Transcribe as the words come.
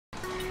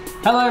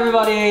Hello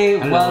everybody!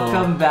 Hello.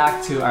 Welcome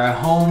back to our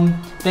home.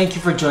 Thank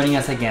you for joining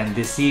us again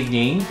this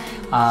evening.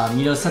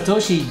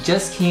 Satoshi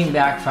just came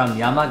back from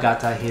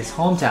Yamagata, his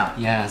hometown.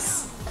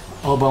 Yes,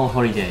 Obon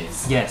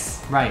holidays.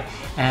 Yes, right.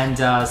 And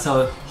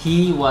so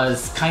he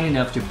was kind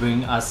enough to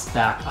bring us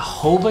back a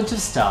whole bunch of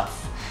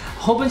stuff.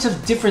 A whole bunch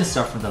of different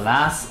stuff from the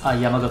last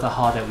Yamagata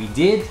haul that we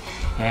did.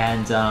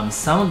 And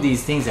some of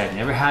these things I've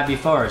never had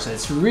before, so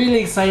it's really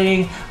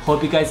exciting.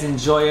 Hope you guys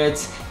enjoy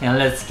it, and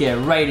let's get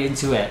right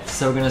into it.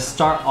 So we're gonna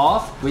start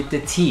off with the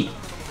tea.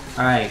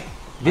 All right,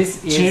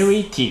 this is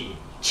Cherry tea.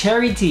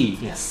 Cherry tea.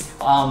 Yes.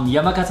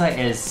 Yamagata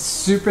is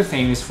super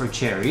famous for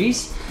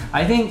cherries.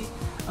 I think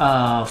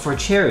for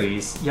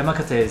cherries,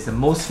 Yamagata is the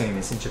most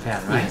famous in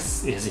Japan, right?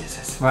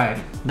 Yes. Right.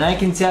 And I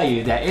can tell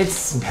you that it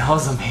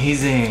smells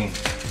amazing.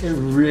 It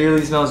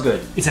really smells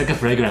good. It's like a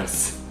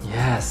fragrance.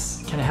 Yes.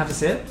 Can I have a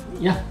sip?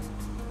 Yeah.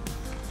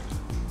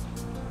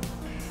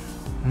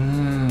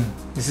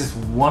 This is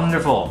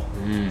wonderful.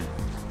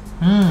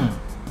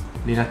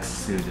 リラック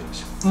スするで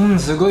しょ。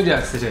すごいリラ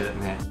ックスしてる。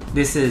ね。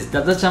This is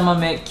だだちゃ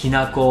豆き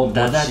なこ餅。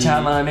だだち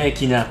ゃ豆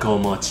きなこ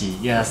餅。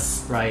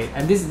Yes. Right.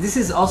 And this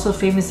is also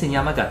famous in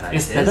Yamagata.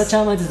 Yes, だだち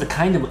ゃ豆 is a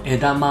kind of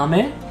枝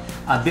豆。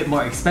A bit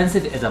more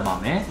expensive 枝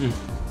豆。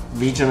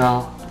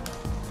Regional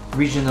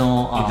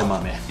枝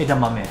豆。枝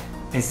豆。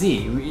I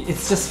see.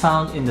 It's just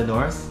found in the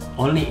north.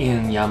 Only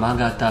in 山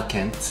形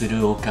県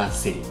鶴岡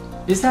city.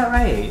 Is that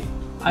right?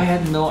 I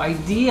had no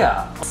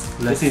idea.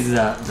 This is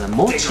the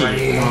mochi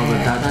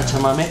of だだちゃ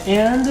豆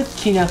and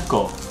きな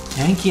こ.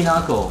 And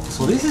kinako.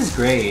 So this is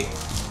great.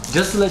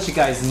 Just to let you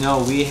guys know,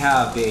 we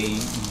have a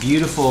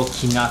beautiful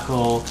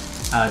kinako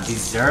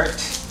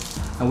dessert.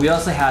 And we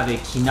also have a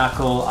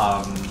kinako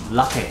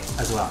latte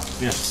as well.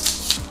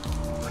 Yes.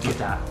 Look at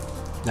that.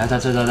 だだ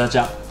ちゃだだち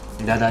ゃ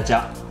だだち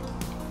ゃ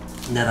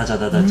だだちゃ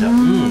だだちゃ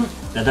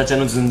だだちゃ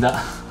のずん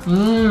だ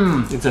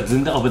It's a ず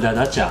んだ of だ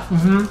だちゃ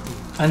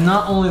And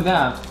not only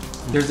that,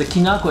 there's a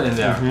kinako in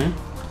there.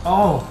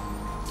 Oh,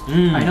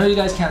 I know you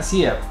guys can't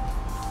see it,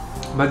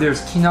 but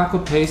there's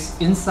kinako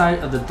paste inside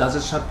of the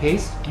dazacha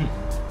paste,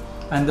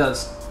 and the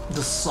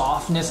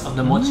softness of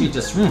the mochi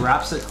just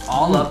wraps it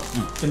all up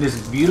in this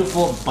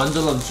beautiful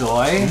bundle of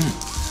joy.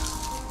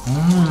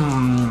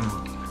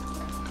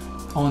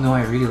 Oh no,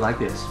 I really like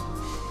this.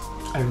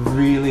 I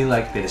really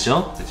like で this. し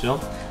ょでしょ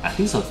I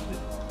think so.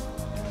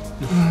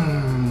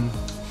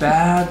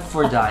 Bad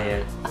for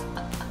diet.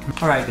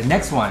 Alright, the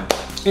next one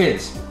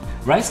is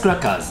Rice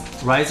crackers.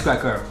 rice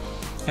cracker.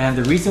 And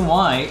the reason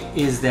why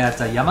is that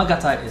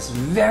Yamagata is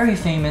very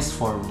famous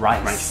for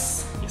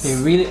rice. Yes. They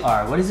really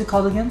are. What is it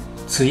called again?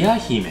 つや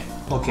姫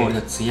Okay.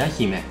 Called つや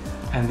姫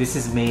And this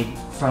is made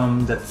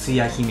from the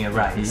tsuyahime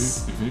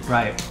rice.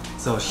 Right.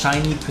 So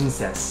shiny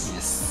princess.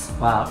 Yes.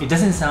 Wow, it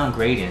doesn't sound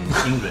great in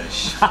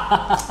English.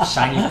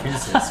 Shiny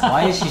princess.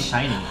 Why is she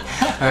shiny?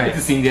 Alright.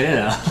 It's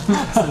Cinderella.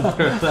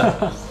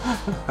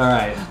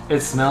 Alright,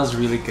 it smells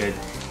really good.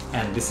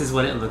 And this is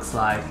what it looks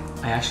like.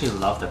 I actually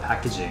love the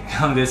packaging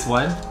on this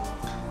one.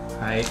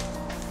 Alright.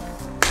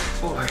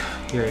 Oh,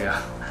 here you go.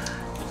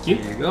 Thank you.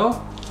 Here you go.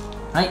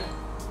 Hi.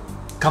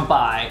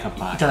 Kanpai.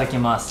 Kanpai.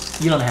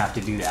 Itadakimasu. You don't have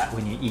to do that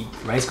when you eat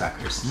rice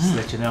crackers. Just to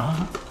let you know.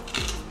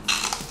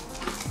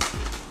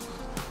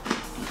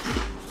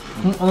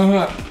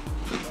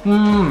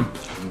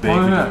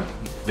 Very good.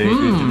 Very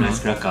good rice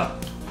cracker.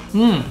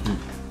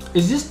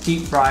 Is this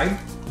deep fried?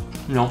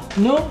 No.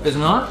 No, it's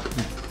not.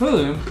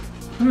 Really?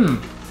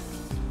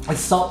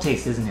 It's salt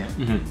taste, isn't it?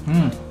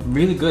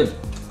 Really good.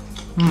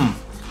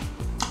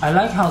 I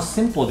like how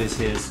simple this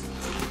is.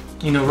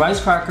 You know, rice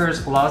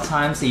crackers, a lot of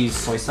times they use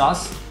soy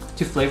sauce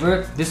to flavor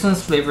it. This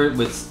one's flavored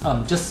with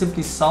just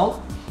simply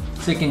salt,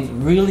 so you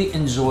can really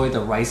enjoy the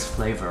rice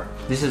flavor.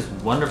 This is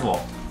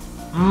wonderful.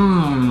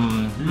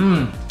 I'm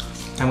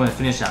gonna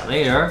finish that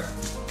later.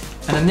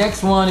 And the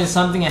next one is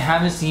something I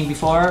haven't seen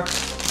before.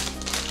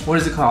 What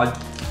is it called?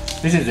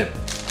 This is a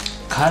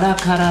カラ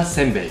カラ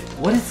せんべい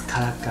What is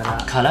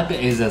karakara? カラカ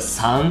is a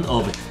sound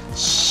of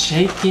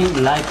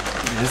shaking like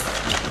this.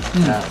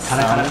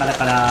 Karakara,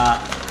 karakara,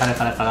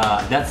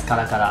 karakara. That's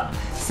karakara.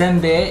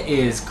 Senbei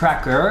is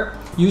cracker,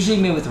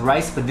 usually made with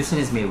rice, but this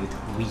one is made with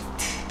wheat.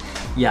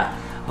 Yeah.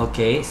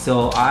 Okay,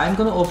 so I'm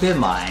gonna open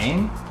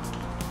mine.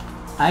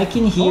 I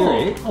can hear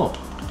it. Oh,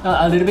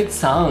 a little bit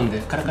sound.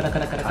 カラカラカ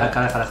ラカラカ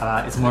ラ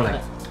Karakara. It's more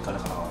like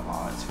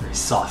karakara. It's very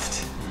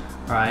soft.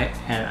 All right,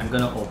 and I'm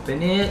gonna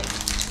open it.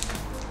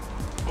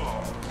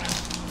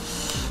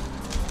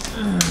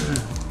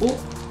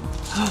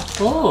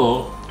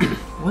 Oh,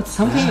 What's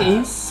something that?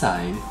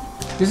 inside.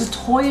 There's a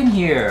toy in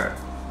here.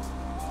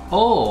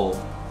 Oh,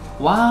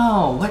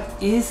 wow! What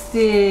is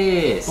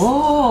this?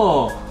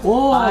 Oh,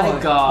 I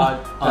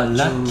got a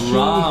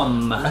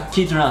drum.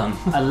 Lucky drum.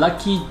 A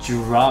lucky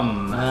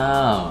drum.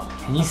 Wow.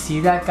 Can you see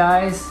that,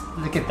 guys?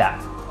 Look at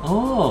that.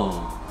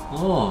 Oh.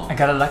 I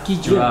got a lucky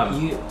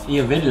drum.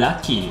 You're very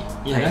lucky.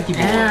 You're I lucky boy.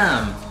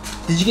 am.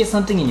 Did you get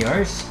something in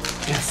yours?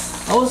 Yes.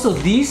 Oh, so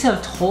these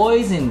have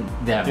toys in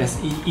them. Yes,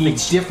 Like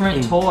each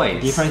different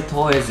toys. Different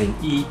toys in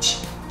each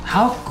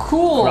How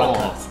cool!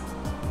 crackers.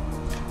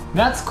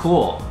 That's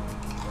cool.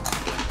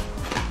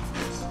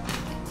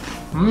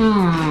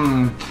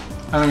 I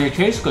mean, it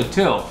tastes good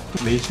too.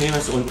 Very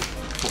famous on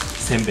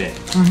senbei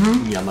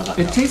in Yamagata.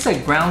 It tastes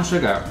like brown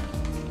sugar.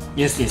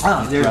 Yes, yes.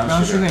 Oh, it's there's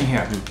brown sugar in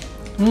here.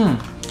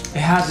 It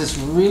has this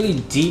really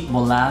deep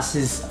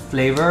molasses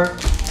flavor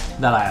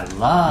that I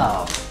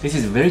love. This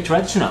is very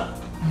traditional.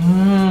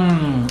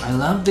 I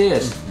love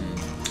this.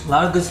 A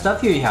lot of good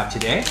stuff here you have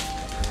today.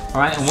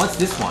 Alright, and what's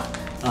this one?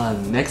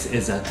 Next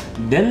is a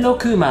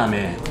denroku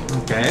mame.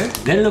 Okay.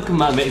 Denroku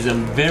mame is a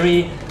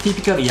very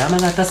typical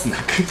Yamagata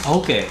snack.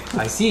 Okay,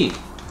 I see.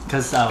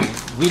 Because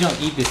we don't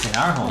eat this in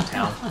our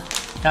hometown.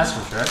 That's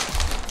for sure.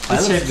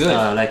 This is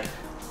good. Like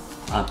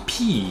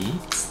pea.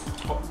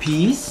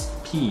 Peas?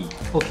 Pea.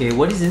 Okay,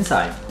 what is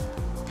inside?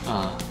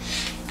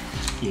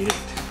 Eat it.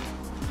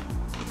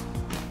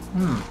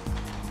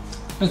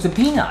 It's a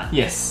peanut.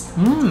 Yes.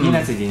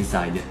 Peanuts is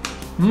inside.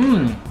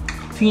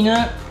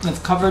 Peanut that's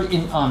covered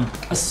in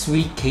a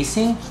sweet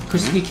casing,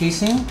 crispy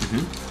casing.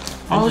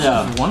 Oh, this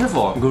is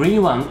wonderful.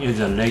 Green one is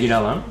a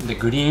regular one. The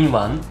green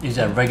one is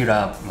a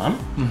regular one.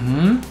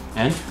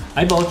 And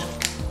I bought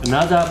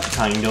another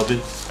kind of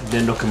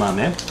denroku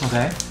mame.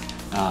 Okay.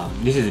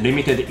 This is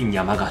limited in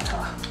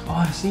Yamagata. Oh,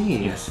 I see.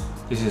 Yes.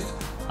 This is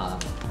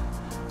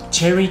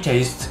cherry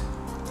taste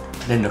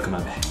denroku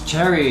mame.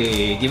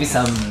 Cherry, give me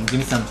some,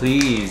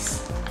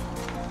 please.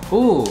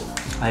 Ooh,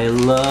 I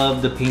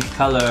love the pink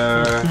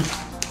color.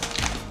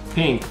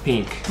 Pink.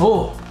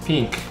 Oh,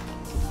 Pink.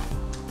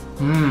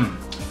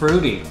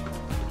 fruity.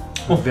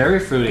 Oh, very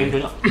fruity.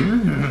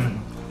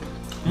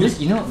 This,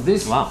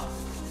 this. Wow.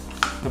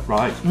 That's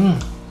right.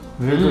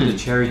 Very good, the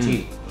cherry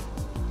tea.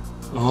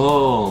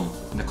 Oh,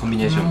 the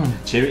combination.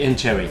 Cherry and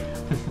cherry.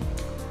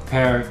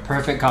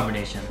 Perfect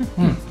combination.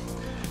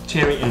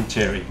 Cherry and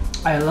cherry.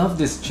 I love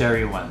this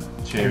cherry one.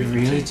 Cherry. I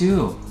really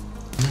do.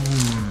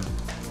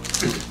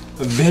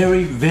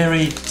 Very,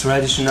 very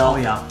traditional. Oh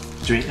yeah.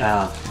 Drink.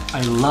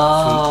 I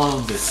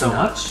love this so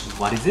Snack. much.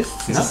 What is this?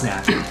 It's a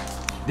snack.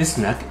 This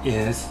snack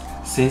is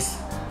since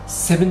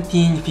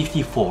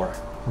 1754.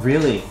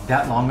 Really?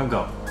 That long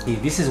ago? Hey,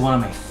 this is one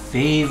of my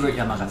favorite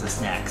Yamagata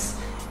snacks.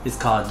 It's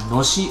called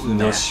noshi ume.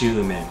 Noshi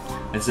ume.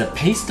 It's a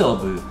paste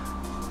of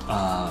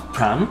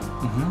plum.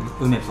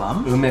 Ume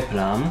plum. Ume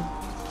plum.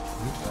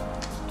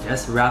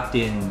 Yes, wrapped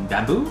in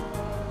bamboo.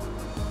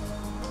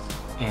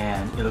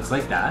 And it looks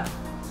like that.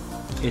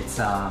 It's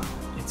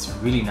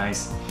really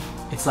nice.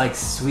 It's like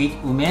sweet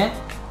ume,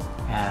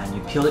 and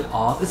you peel it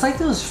off. It's like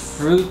those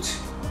fruit.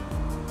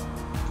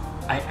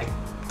 I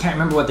can't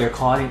remember what they're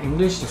called in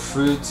English. The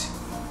fruit,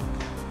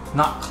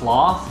 not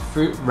cloth,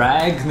 fruit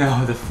rag.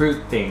 No, the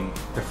fruit thing.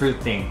 The fruit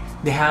thing.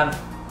 They have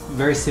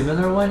very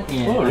similar one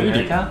in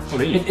America. Oh,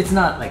 really? It's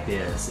not like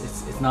this.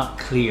 It's not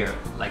clear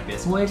like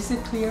this. Well, is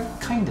it clear?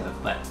 Kind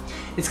of, but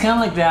it's kind of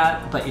like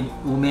that, but in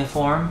ume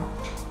form.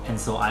 And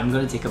so I'm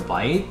gonna take a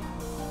bite.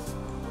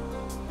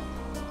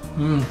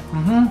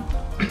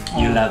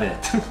 You love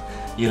it.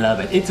 You love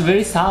it. It's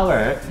very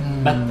sour,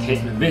 but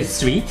very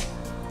sweet.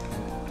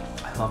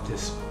 I love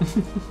this.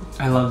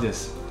 I love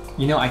this.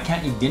 I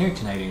can't eat dinner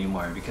tonight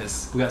anymore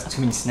because we got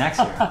too many snacks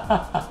here.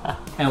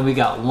 And we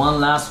got one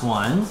last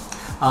one.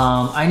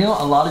 I know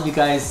a lot of you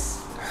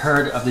guys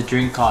heard of the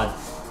drink called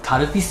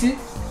talpis.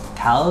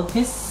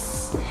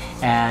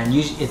 And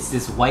usually it's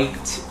this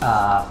white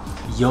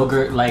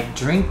yogurt-like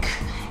drink.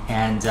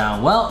 And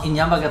well, in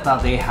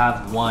Yamagata they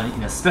have one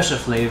in a special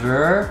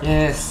flavor.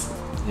 Yes.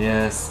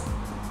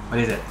 What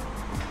is it?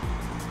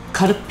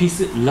 Talpis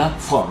La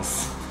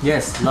France.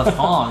 Yes, La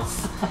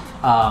France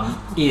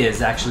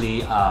is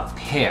actually a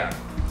pear.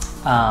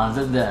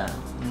 The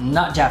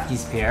not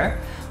Japanese pear,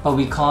 but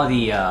we call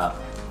the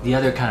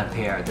other kind of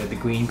pear, the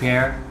green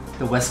pear,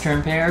 the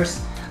Western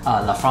pears,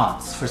 La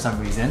France for some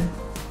reason.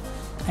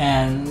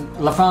 And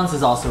La France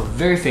is also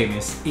very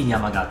famous in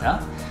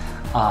Yamagata.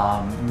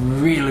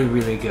 Really,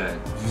 really good.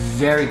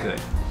 Very good.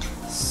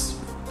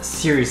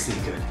 Seriously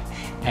good.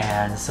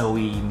 And so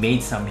we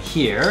made some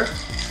here.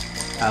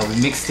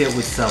 We mixed it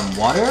with some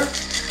water,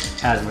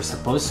 as we're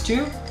supposed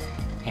to.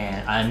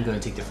 And I'm going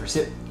to take the first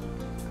sip.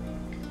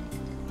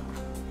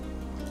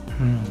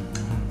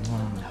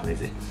 How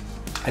is it?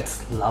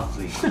 It's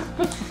lovely.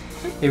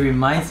 It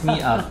reminds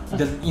me of,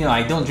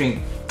 I don't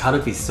drink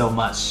talpis so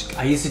much.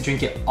 I used to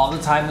drink it all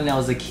the time when I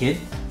was a kid.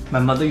 My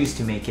mother used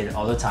to make it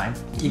all the time,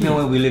 even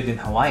when we lived in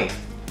Hawaii.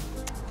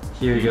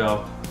 Here you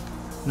go.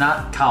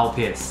 Not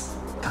talpis.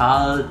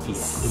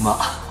 Talpis. Uma.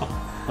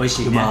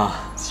 Oishii, Uma.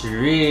 It's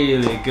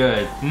really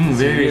good.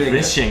 Very really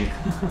refreshing.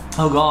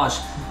 Oh gosh.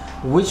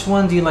 Which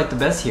one do you like the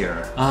best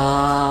here?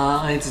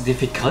 It's a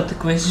difficult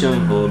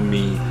question for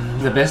me.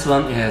 The best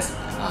one is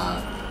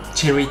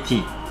cherry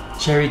tea.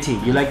 Cherry tea.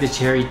 You like the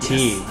cherry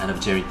tea? Yes, I love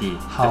cherry tea.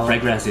 How- The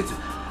fragrance is,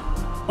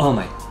 oh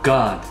my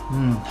god.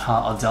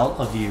 How adult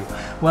of you.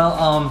 Well,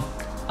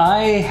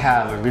 I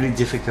have a really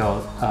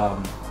difficult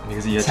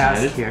Because you're a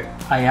task child. here.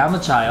 I am a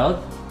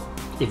child,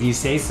 if you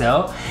say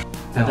so.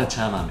 Dada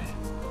chamame.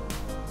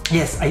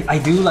 Yes, I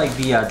do like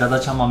the dada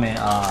chamame,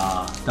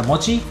 the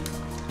mochi,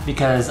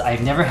 because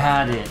I've never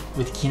had it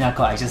with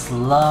kinako. I just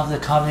love the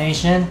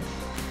combination.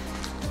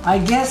 I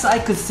guess I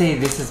could say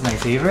this is my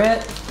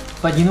favorite.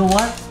 But you know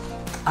what?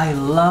 I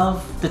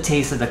love the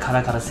taste of the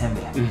karakara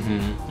senbei.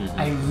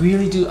 I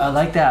really do. I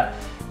like that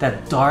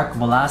dark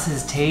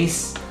molasses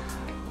taste.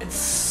 It's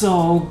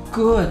so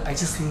good. I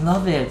just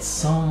love it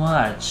so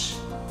much.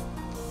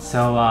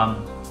 So,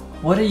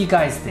 what do you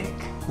guys think?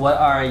 What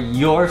are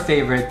your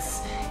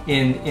favorites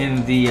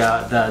in the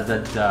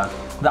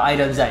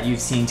items that you've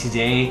seen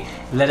today?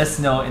 Let us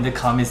know in the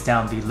comments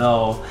down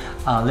below.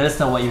 Let us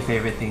know what your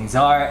favorite things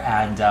are.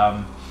 And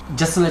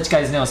just to let you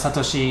guys know,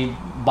 Satoshi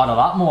bought a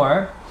lot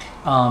more.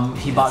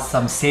 He bought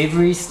some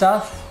savory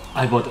stuff.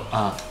 I bought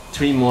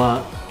 3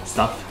 more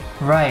stuff.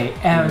 Right,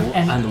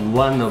 and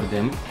one of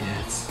them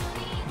is...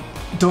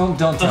 Don't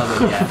tell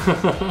them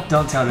yet.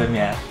 Don't tell them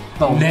yet.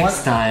 But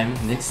next time.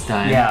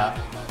 Yeah.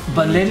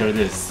 But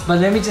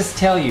let me just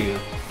tell you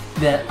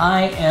that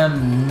I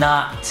am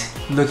not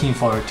looking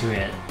forward to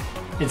it.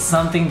 It's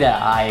something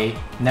that I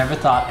never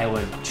thought I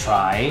would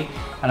try,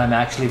 and I'm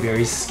actually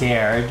very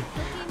scared.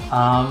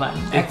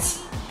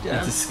 It's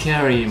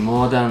scary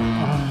more than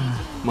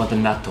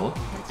natto.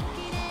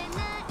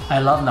 I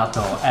love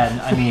natto,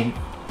 and I mean,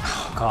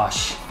 oh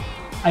gosh,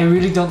 I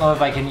really don't know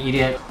if I can eat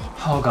it.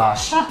 Oh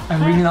gosh,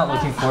 I'm really not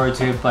looking forward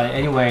to it. But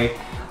anyway,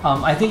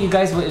 I think you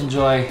guys would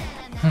enjoy.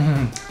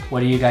 What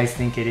do you guys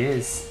think it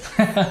is?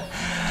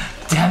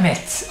 Damn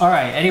it! All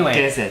right. Anyway.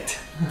 Guess it.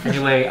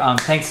 Anyway,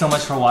 thanks so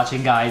much for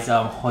watching, guys.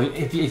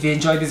 If you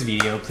enjoyed this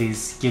video,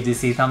 please give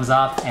this a thumbs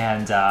up.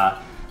 And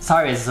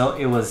sorry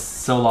it was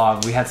so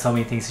long. We had so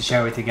many things to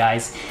share with you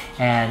guys.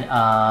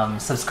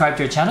 And subscribe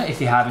to our channel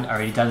if you haven't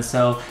already done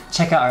so.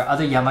 Check out our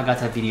other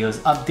Yamagata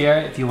videos up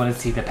there if you want to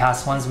see the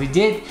past ones we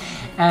did.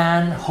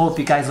 And hope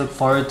you guys look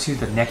forward to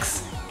the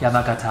next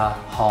Yamagata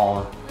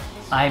haul.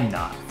 I'm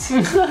not.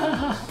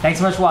 Thanks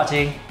so much for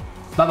watching.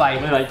 Bye bye.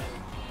 Bye bye.